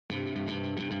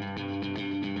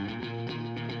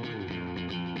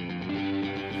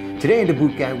Today in the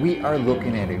Boot Guide, we are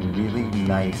looking at a really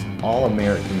nice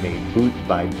all-American made boot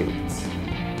by Bates,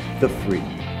 the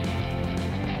Freedom.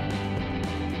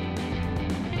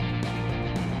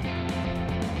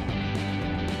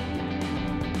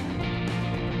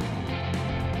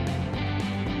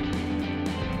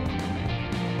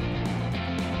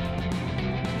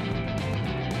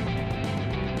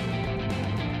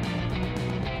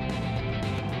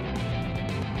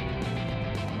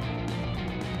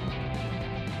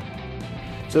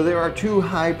 So there are two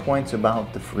high points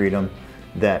about the Freedom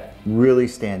that really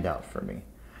stand out for me.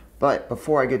 But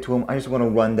before I get to them, I just want to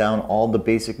run down all the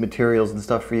basic materials and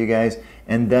stuff for you guys,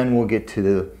 and then we'll get to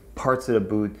the parts of the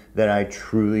boot that I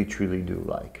truly do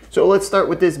like. So let's start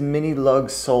with this mini lug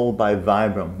sole by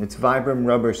Vibram. It's Vibram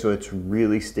rubber, so it's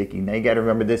really sticky. Now you got to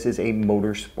remember, this is a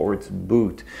motorsports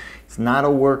boot. It's not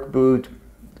a work boot.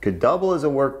 Could double as a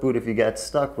work boot if you got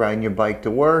stuck riding your bike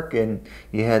to work and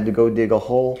you had to go dig a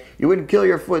hole. You wouldn't kill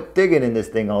your foot digging in this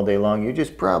thing all day long. You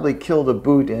just probably kill the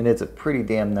boot, and it's a pretty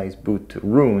damn nice boot to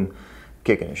ruin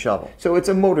kicking a shovel. So it's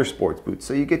a motorsports boot.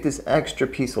 So you get this extra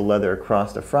piece of leather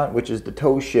across the front, which is the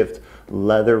toe shift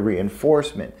leather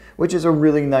reinforcement, which is a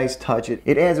really nice touch.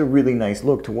 It adds a really nice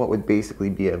look to what would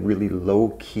basically be a really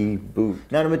low-key boot.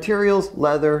 Now the materials,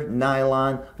 leather,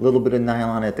 nylon, a little bit of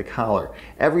nylon at the collar.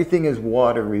 Everything is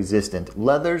water resistant.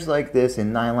 Leathers like this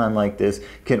and nylon like this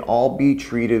can all be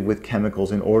treated with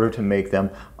chemicals in order to make them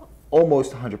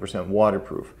almost 100%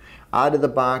 waterproof. Out of the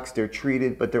box, they're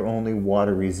treated, but they're only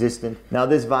water resistant. Now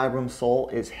this Vibram sole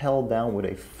is held down with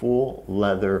a full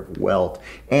leather welt,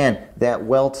 and that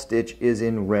welt stitch is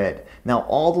in red. Now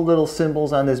all the little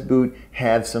symbols on this boot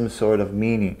have some sort of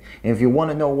meaning. And if you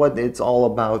want to know what it's all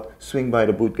about,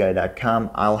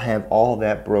 swingbythebootguy.com. I'll have all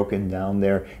that broken down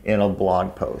there in a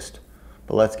blog post.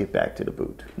 But let's get back to the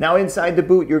boot. Now inside the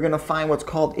boot, you're going to find what's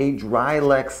called a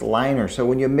Dri-Lex liner. So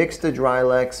when you mix the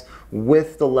Dri-Lex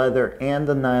with the leather and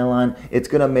the nylon, it's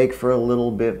going to make for a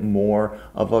little bit more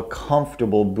of a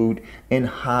comfortable boot in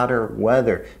hotter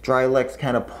weather. Dri-Lex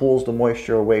kind of pulls the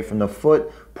moisture away from the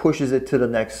foot, pushes it to the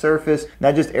next surface.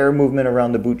 Now just air movement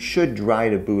around the boot should dry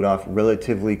the boot off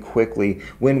relatively quickly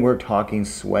when we're talking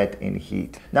sweat and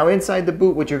heat. Now inside the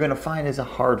boot, what you're going to find is a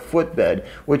hard footbed,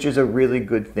 which is a really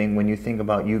good thing when you think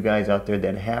about you guys out there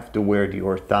that have to wear the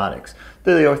orthotics.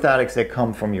 The orthotics that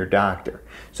come from your doctor.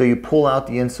 So you pull out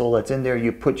the insole that's in there,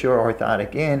 you put your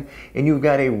orthotic in, and you've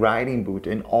got a riding boot,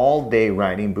 an all-day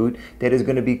riding boot that is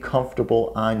going to be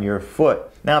comfortable on your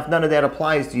foot. Now if none of that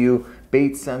applies to you,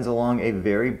 Bates sends along a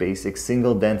very basic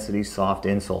single density soft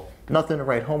insole. Nothing to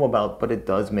write home about, but it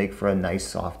does make for a nice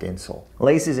soft insole.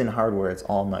 Laces and hardware, it's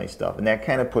all nice stuff. And that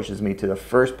kind of pushes me to the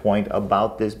first point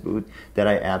about this boot that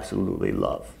I absolutely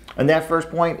love. And that first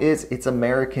point is it's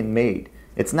American made.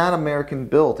 It's not American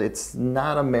built. It's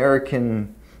not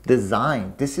American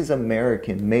design. This is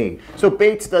American made. So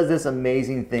Bates does this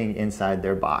amazing thing inside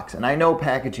their box. And I know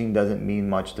packaging doesn't mean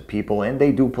much to people, and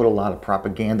they do put a lot of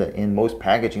propaganda in most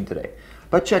packaging today.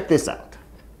 But check this out.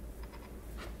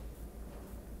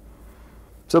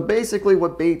 So basically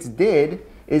what Bates did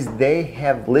is they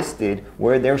have listed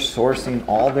where they're sourcing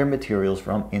all their materials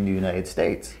from in the United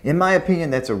States. In my opinion,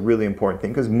 that's a really important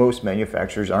thing because most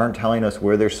manufacturers aren't telling us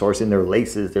where they're sourcing their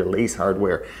laces, their lace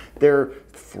hardware, their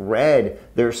thread,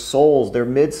 their soles, their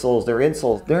midsoles, their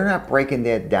insoles. They're not breaking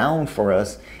that down for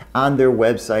us on their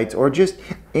websites or just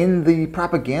in the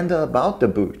propaganda about the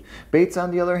boot. Bates,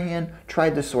 on the other hand,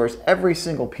 tried to source every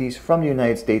single piece from the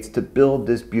United States to build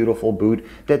this beautiful boot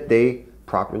that they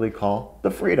properly call the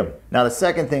Freedom. Now the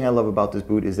second thing I love about this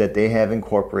boot is that they have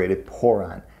incorporated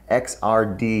Poron,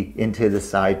 XRD, into the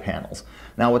side panels.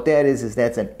 Now what that is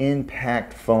that's an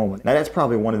impact foam. Now that's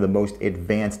probably one of the most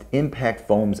advanced impact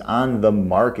foams on the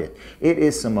market. It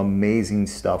is some amazing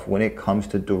stuff when it comes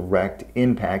to direct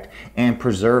impact and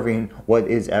preserving what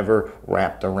is ever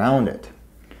wrapped around it.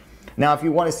 Now if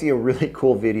you want to see a really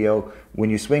cool video, when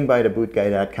you swing by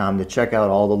thebootguy.com to check out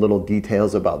all the little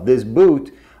details about this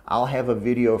boot, I'll have a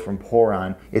video from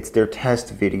Poron. It's their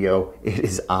test video. It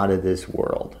is out of this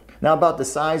world. Now about the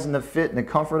size and the fit and the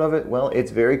comfort of it, well,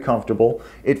 it's very comfortable.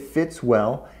 It fits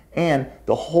well, and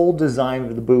the whole design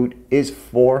of the boot is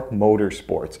for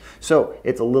motorsports. So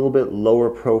it's a little bit lower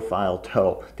profile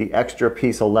toe, the extra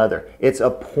piece of leather. It's a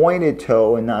pointed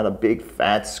toe and not a big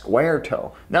fat square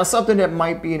toe. Now something that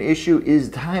might be an issue is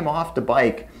time off the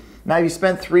bike. Now you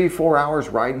spent 3-4 hours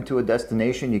riding to a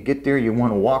destination, you get there, you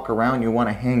want to walk around, you want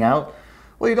to hang out.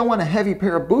 Well, you don't want a heavy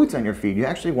pair of boots on your feet, you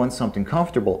actually want something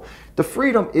comfortable. The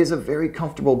Freedom is a very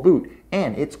comfortable boot,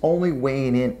 and it's only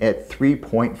weighing in at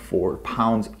 3.4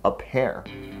 pounds a pair.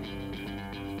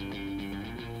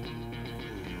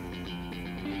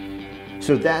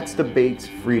 So that's the BATES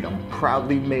Freedom,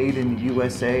 proudly made in the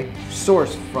USA,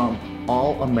 sourced from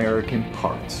all American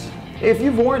parts. If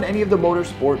you've worn any of the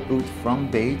motorsport boots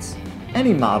from BATES,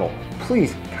 any model,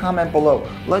 please comment below.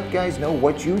 Let guys know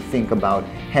what you think about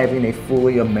having a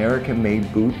fully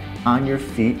American-made boot on your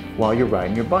feet while you're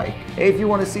riding your bike. If you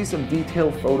want to see some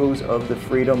detailed photos of the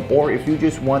Freedom, or if you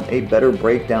just want a better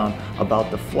breakdown about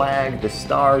the flag, the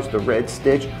stars, the red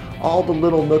stitch, all the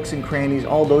little nooks and crannies,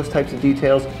 all those types of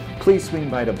details, please swing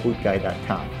by to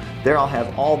bootguy.com. There I'll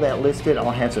have all that listed.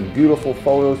 I'll have some beautiful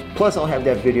photos. Plus I'll have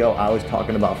that video I was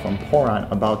talking about from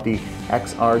Poron about the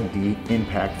XRD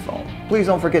impact foam. Please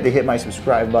don't forget to hit my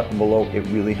subscribe button below. It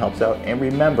really helps out. And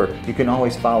remember, you can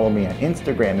always follow me on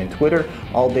Instagram and Twitter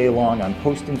all day long. I'm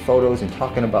posting photos and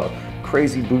talking about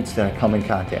crazy boots that I come in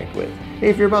contact with.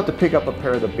 If you're about to pick up a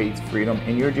pair of the BATES Freedom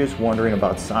and you're just wondering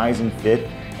about size and fit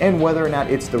and whether or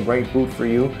not it's the right boot for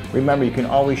you, remember you can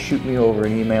always shoot me over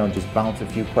an email and just bounce a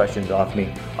few questions off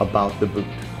me about the boot.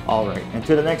 Alright,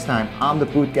 until the next time, I'm the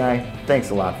Boot Guy. Thanks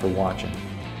a lot for watching.